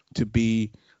how to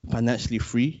be financially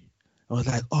free. I was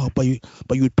like, oh, but you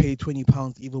would pay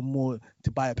 £20 even more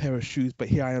to buy a pair of shoes. But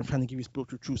here I am trying to give you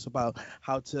spiritual truths about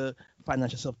how to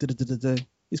finance yourself.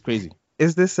 It's crazy.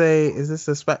 Is this a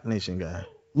SPAC Nation guy?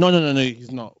 No,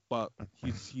 he's not. But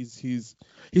he's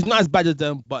not as bad as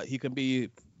them, but he can be.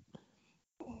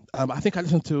 I think I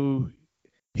listened to.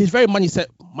 He's very money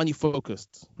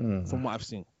focused from what I've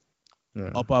seen.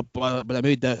 Yeah. But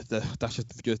maybe that's just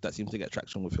the videos that seem to get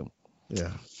traction with him.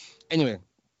 Yeah. Anyway,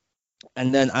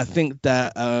 and then I think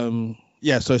that so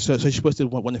she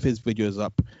posted one of his videos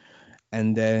up,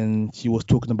 and then she was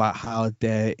talking about how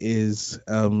there is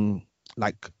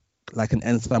like an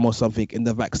enzyme or something in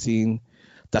the vaccine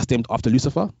that's named after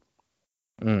Lucifer.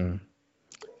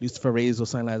 Luciferase or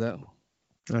something like that.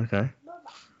 Okay.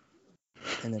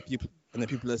 And then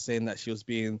people are saying that she was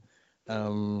being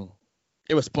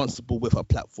irresponsible with her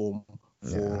platform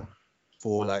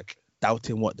for like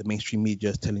doubting what the mainstream media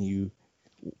is telling you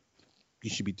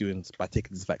should be doing by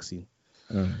taking this vaccine.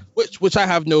 Which I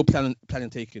have no plan in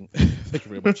taking. Thank you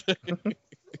very much.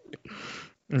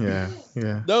 Yeah.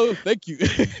 No, thank you.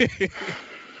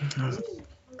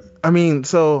 I mean,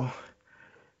 so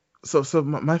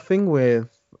my thing with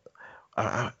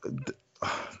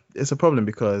it's a problem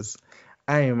because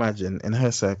I imagine in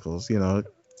her circles,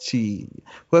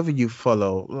 whoever you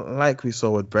follow, like we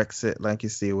saw with Brexit, like you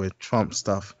see with Trump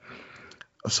stuff,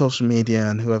 social media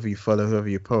and whoever you follow, whoever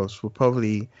you post will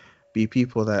probably be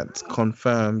people that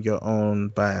confirm your own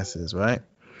biases, right?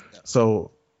 Yeah.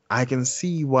 So I can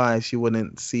see why she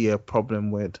wouldn't see a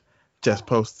problem with just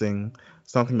posting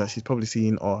something that she's probably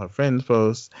seen all her friends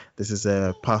post. This is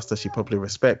a pastor she probably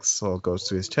respects or goes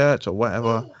to his church or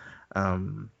whatever.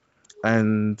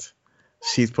 And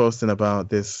she's posting about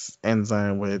this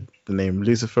enzyme with the name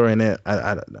Lucifer in it.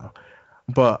 I don't know.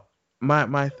 But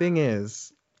my thing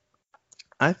is,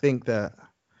 I think that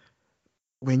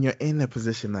when you're in a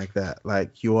position like that,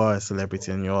 like you are a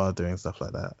celebrity and you are doing stuff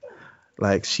like that,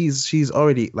 like she's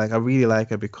already, like, I really like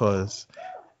her because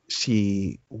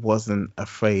she wasn't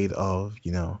afraid of,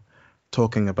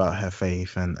 talking about her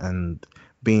faith and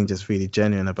being just really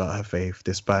genuine about her faith,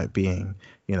 despite being,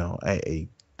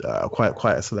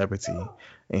 quite a celebrity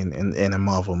in a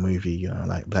Marvel movie,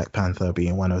 like Black Panther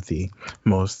being one of the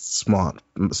most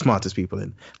smartest people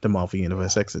in the Marvel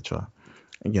universe, etc.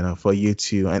 For you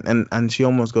to and she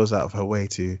almost goes out of her way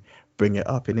to bring it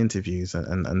up in interviews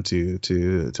and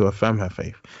to affirm her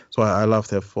faith. So I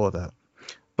loved her for that.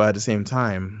 But at the same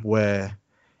time, where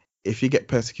if you get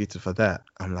persecuted for that,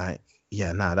 I'm like,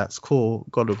 yeah, nah, that's cool.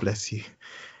 God will bless you.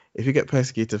 If you get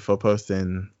persecuted for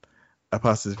posting a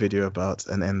pastor's video about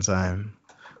an enzyme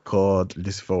called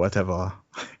Lucifer, whatever,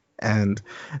 and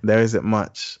there isn't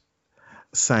much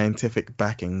scientific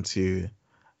backing to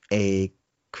a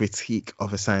critique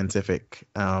of a scientific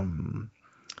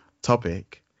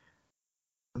topic,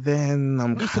 then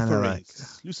I'm kind of like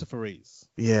Luciferase.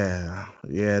 Yeah.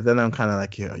 Then I'm kind of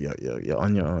like you're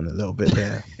on your own a little bit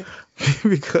there,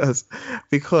 because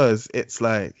it's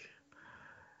like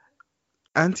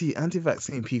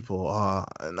anti-vaccine people are,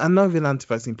 and not even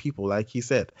anti-vaccine people, like he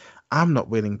said, I'm not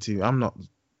going to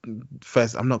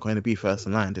be first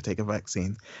in line to take a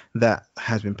vaccine that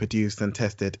has been produced and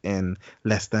tested in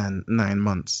less than 9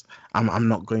 months. I'm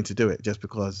not going to do it just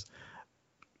because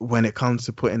when it comes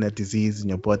to putting a disease in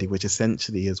your body, which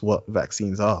essentially is what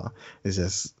vaccines are, is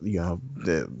just,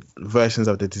 the versions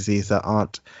of the disease that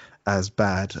aren't as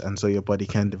bad, and so your body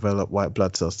can develop white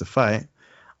blood cells to fight.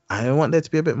 I want there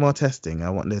to be a bit more testing. I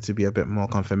want there to be a bit more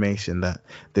confirmation that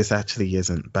this actually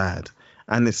isn't bad.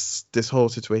 And this whole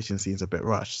situation seems a bit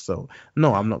rushed. So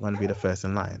no, I'm not going to be the first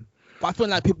in line. But I feel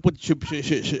like people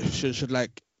should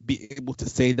like be able to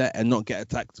say that and not get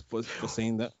attacked for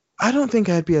saying that. I don't think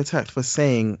I'd be attacked for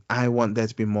saying I want there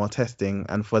to be more testing,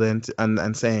 and for them to,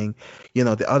 and saying,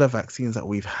 the other vaccines that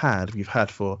we've had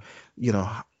for,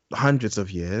 hundreds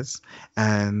of years,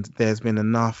 and there's been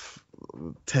enough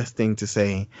testing to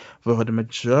say, but for the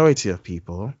majority of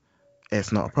people,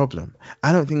 it's not a problem.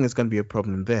 I don't think there's going to be a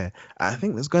problem there. I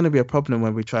think there's going to be a problem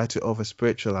when we try to over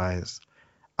spiritualize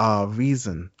our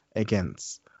reason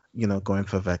against, going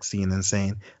for vaccine and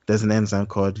saying there's an enzyme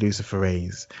called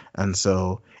luciferase, and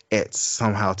so it's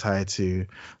somehow tied to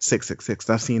 666.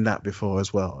 I've seen that before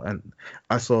as well, and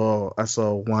I saw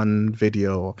one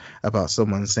video about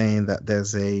someone saying that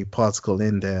there's a particle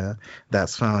in there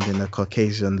that's found in a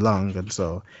Caucasian lung, and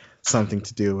so something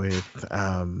to do with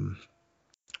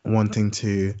wanting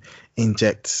to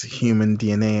inject human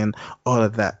DNA and all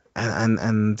of that,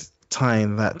 and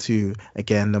tying that to,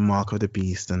 again, the mark of the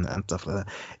beast and stuff like that.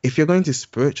 If you're going to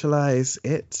spiritualize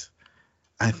it,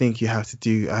 I think you have to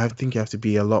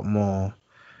be a lot more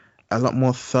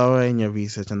thorough in your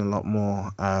research and a lot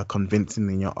more convincing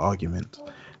in your argument.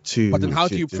 But then how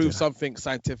do you do prove that. something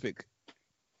scientific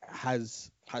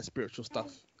has spiritual stuff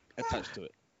attached to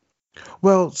it?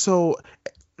 Well, so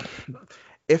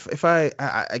if I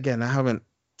again, I haven't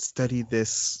studied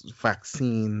this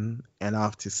vaccine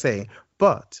enough to say,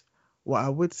 but what I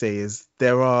would say is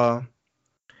there are,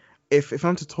 if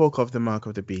I'm to talk of the mark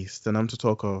of the beast, and I'm to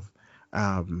talk of,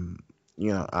 I'm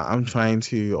trying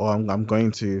to, or I'm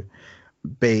going to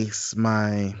base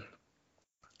my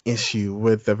issue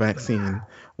with the vaccine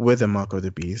with the mark of the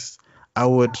beast, I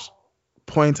would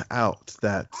point out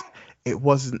that it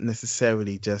wasn't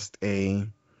necessarily just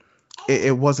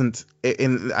it wasn't,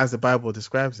 as the Bible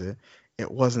describes it, it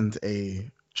wasn't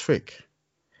a trick.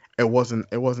 It wasn't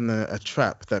a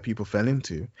trap that people fell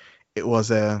into. It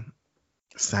was a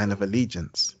sign of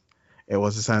allegiance. It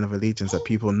was a sign of allegiance that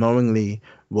people knowingly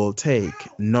will take,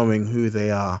 knowing who they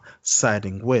are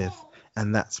siding with.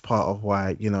 And that's part of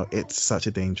why, it's such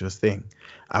a dangerous thing.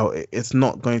 It's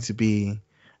not going to be,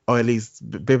 or at least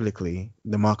biblically,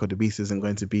 the mark of the beast isn't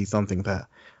going to be something that,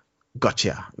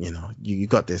 gotcha, you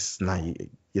got this, now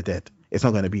you're dead. It's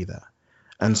not going to be that.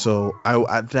 And so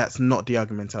that's not the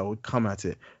argument I would come at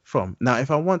it from. Now,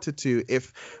 if I wanted to,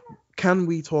 can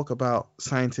we talk about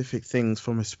scientific things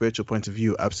from a spiritual point of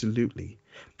view? Absolutely.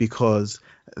 Because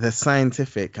the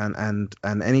scientific and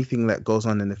anything that goes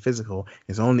on in the physical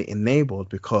is only enabled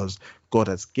because God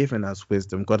has given us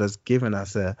wisdom. God has given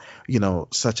us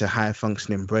such a high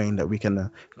functioning brain that we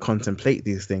can contemplate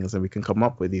these things, and we can come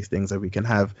up with these things, and we can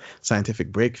have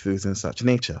scientific breakthroughs in such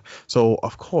nature. So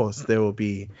of course there will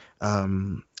be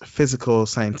physical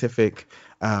scientific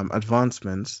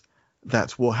advancements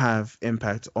that will have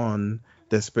impact on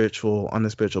the spiritual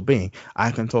being.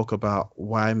 I can talk about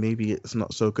why maybe it's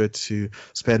not so good to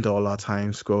spend all our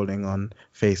time scrolling on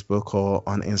Facebook or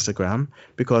on Instagram,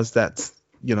 because that's,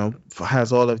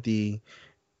 has all of the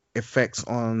effects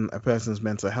on a person's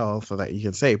mental health that you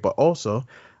can say. But also,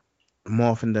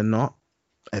 more often than not,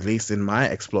 at least in my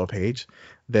explore page,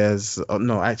 there's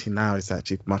no, actually now it's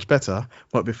actually much better,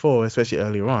 but before, especially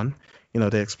earlier on,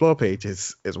 the explore page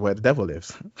is where the devil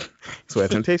lives. It's where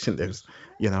temptation lives,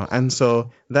 and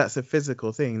so that's a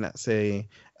physical thing. That's a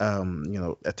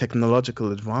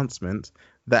technological advancement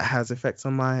that has effects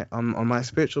on my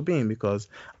spiritual being, because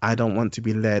I don't want to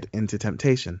be led into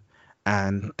temptation,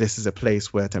 and this is a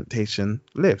place where temptation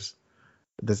lives.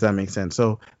 Does that make sense?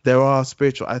 So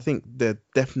I think there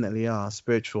definitely are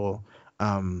spiritual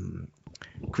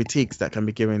critiques that can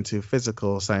be given to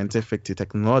physical, scientific, to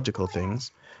technological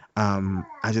things.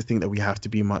 I just think that we have to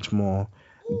be much more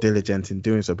diligent in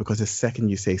doing so, because the second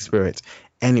you say spirit,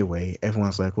 anyway,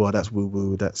 everyone's like, well, that's woo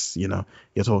woo, that's, you're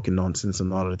talking nonsense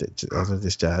and all of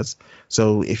this jazz.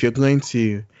 So if you're going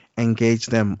to engage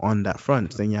them on that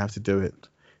front, then you have to do it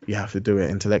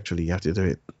intellectually. You have to do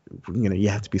it, you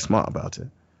have to be smart about it.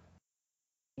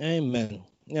 Amen.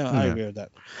 Yeah, I agree with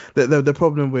that. The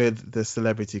problem with the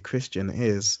celebrity Christian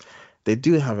is they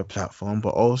do have a platform, but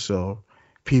also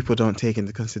people don't take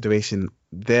into consideration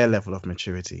their level of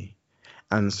maturity.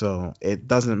 And so it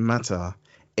doesn't matter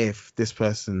if this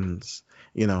person's,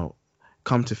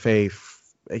 come to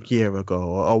faith a year ago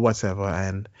or whatever,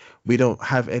 and we don't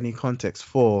have any context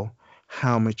for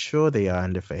how mature they are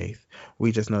in the faith.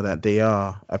 We just know that they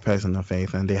are a person of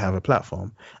faith and they have a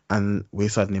platform, and we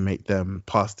suddenly make them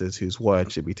pastors whose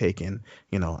word should be taken,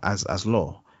 as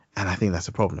law. And I think that's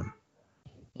a problem.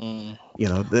 The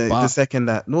second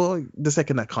that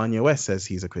Kanye West says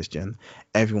he's a Christian,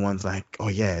 everyone's like, oh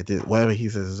yeah, whatever he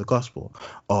says is a gospel,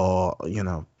 or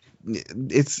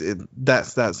that's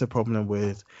the problem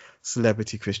with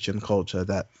celebrity Christian culture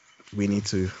that we need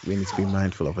to be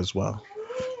mindful of as well.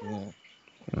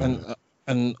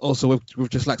 And also with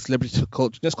just like celebrity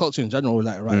culture, just culture in general,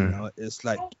 like right now, it's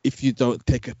like if you don't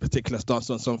take a particular stance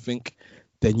on something,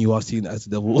 then you are seen as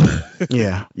the devil.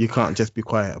 Yeah, you can't just be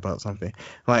quiet about something.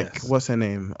 Like, Yes. what's her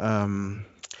name?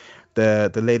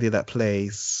 The lady that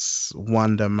plays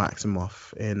Wanda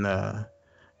Maximoff in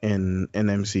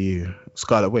MCU,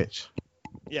 Scarlet Witch.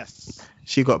 Yes.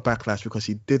 She got backlash because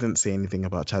she didn't say anything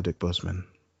about Chadwick Boseman.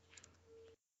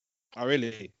 Oh,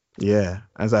 really? Yeah,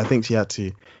 and so I think she had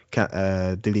to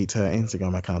delete her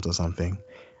Instagram account or something.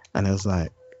 And it was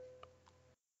like,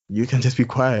 you can just be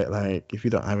quiet. Like, if you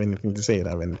don't have anything to say, you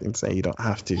don't have anything to say. You don't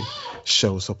have to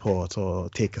show support or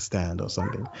take a stand or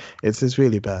something. It's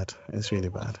really bad. It's really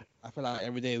bad. I feel like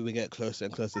every day we get closer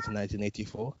and closer to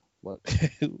 1984. What?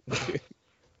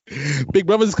 Big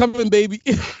Brother's coming, baby.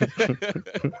 Yeah.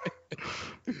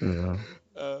 You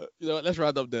know what? Let's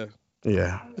round up there.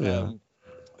 Yeah.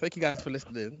 Thank you guys for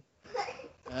listening.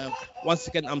 Once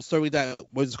again, I'm sorry that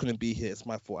Moses couldn't be here. It's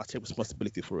my fault. I take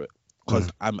responsibility for it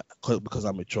because I'm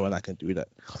mature and I can do that.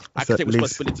 I can take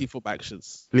responsibility for my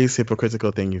actions. Least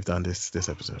hypocritical thing you've done this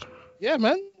episode. Yeah,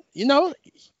 man. You know,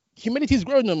 humanity's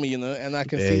growing on me. You know, and I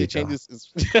can see the changes.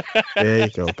 There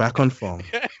you go. Back on form.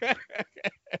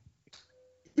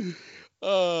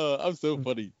 Oh, I'm so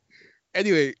funny.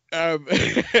 Anyway,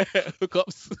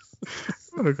 hookups.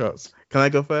 Hookups. Can I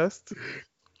go first?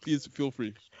 Please feel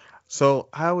free. So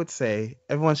I would say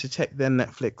everyone should check their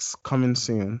Netflix coming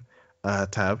soon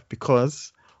tab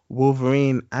because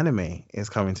Wolverine anime is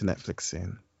coming to Netflix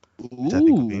soon, which I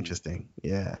think will be interesting.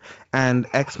 Yeah, and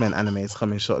X-Men anime is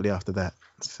coming shortly after that.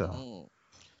 So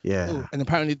yeah. Ooh, and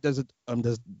apparently there's a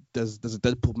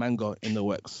Deadpool manga in the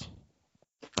works.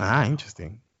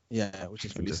 Interesting. Yeah, which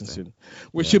is releasing soon,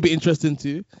 which should be interesting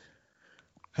too.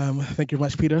 Thank you very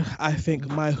much, Peter. I think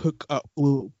my hookup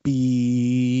will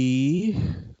be.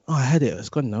 Oh, I had it. It's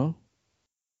gone now.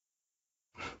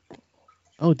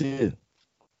 Oh dear.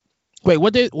 Wait,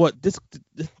 what day? What this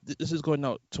is going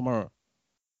out tomorrow?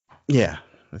 Yeah,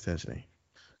 essentially.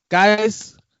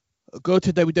 Guys, go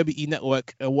to WWE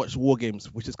Network and watch War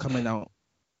Games, which is coming out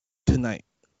tonight,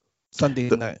 Sunday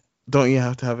night. Don't you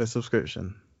have to have a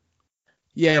subscription?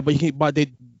 Yeah, but you can. But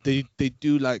they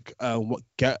do like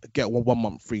get 1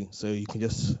 month free, so you can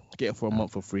just get it for a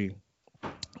month for free.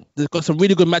 They've got some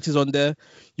really good matches on there.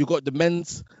 You got the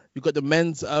men's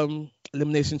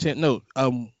elimination chain. No,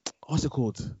 what's it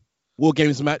called? War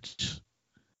Games match,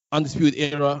 Undisputed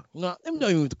Era. No, let me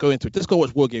not even go into it. Just go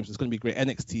watch War Games. It's gonna be great.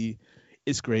 NXT,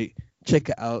 it's great. Check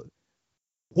it out.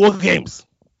 War Games.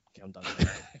 Okay, I'm done.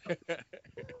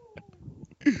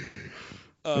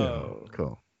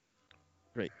 Cool.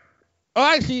 Great.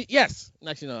 Oh, actually, yes.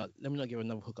 Actually, no. Let me not give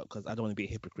another hookup because I don't want to be a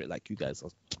hypocrite like you guys are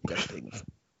things.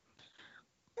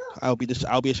 I'll be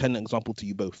a shining example to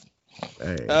you both.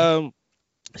 Hey.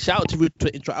 Shout out to Root for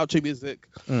intro outro music.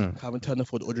 Calvin Turner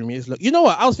for the ordinary music. Look, you know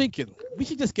what? I was thinking we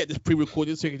should just get this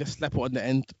pre-recorded so you can just slap it on the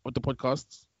end of the podcast.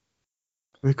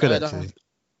 We could actually.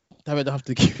 I don't have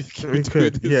to keep it. We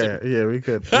could. Yeah, we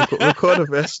could. Record a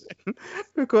version.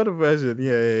 Record a version.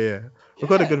 Yeah.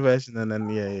 Record a good version and then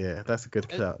yeah. That's a good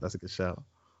shout.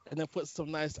 And then put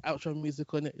some nice outro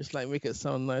music on it, just like make it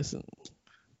sound nice and.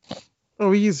 Oh,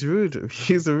 we use Rude. We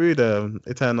use the Rude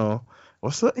Eternal.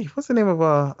 What's the name of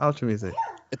our outro music?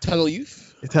 Eternal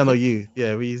Youth. Eternal Youth.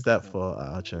 Yeah, we use that for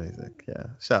our outro music. Yeah,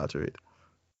 shout out to Rude.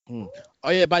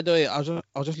 Oh yeah, by the way, I was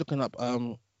just looking up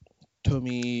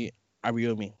Tomi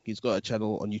Ariyomi. He's got a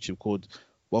channel on YouTube called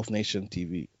Wealth Nation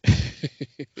TV.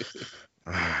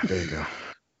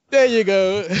 There you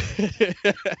go.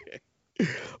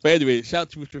 But anyway, shout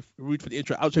out to Rude for the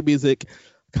intro outro music.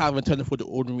 Calvin Turner for the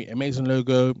ordinary amazing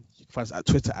logo. You can find us at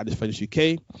Twitter at @ThisFurnace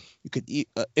UK. You can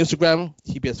Instagram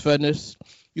TBS Furnace.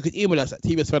 You can email us at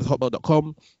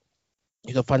tbsfurnace@hotmail.com.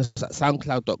 You can find us at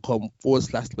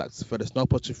soundcloud.com/Black no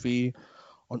apostrophe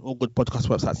on all good podcast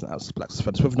websites and apps. Black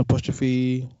Furnace with an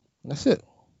apostrophe. And that's it.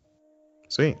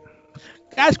 Sweet.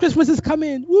 Guys, Christmas is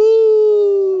coming.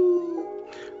 Woo!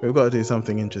 We've got to do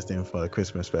something interesting for a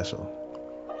Christmas special.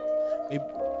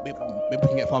 Maybe we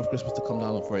can get Father Christmas to come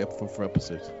down for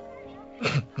episodes.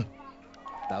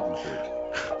 That would be good.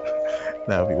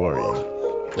 That would be worrying.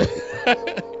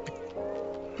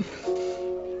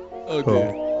 Oh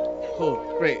dear. Cool.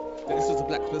 Great. This is the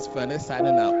Black Furnace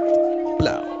signing out.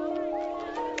 Blow.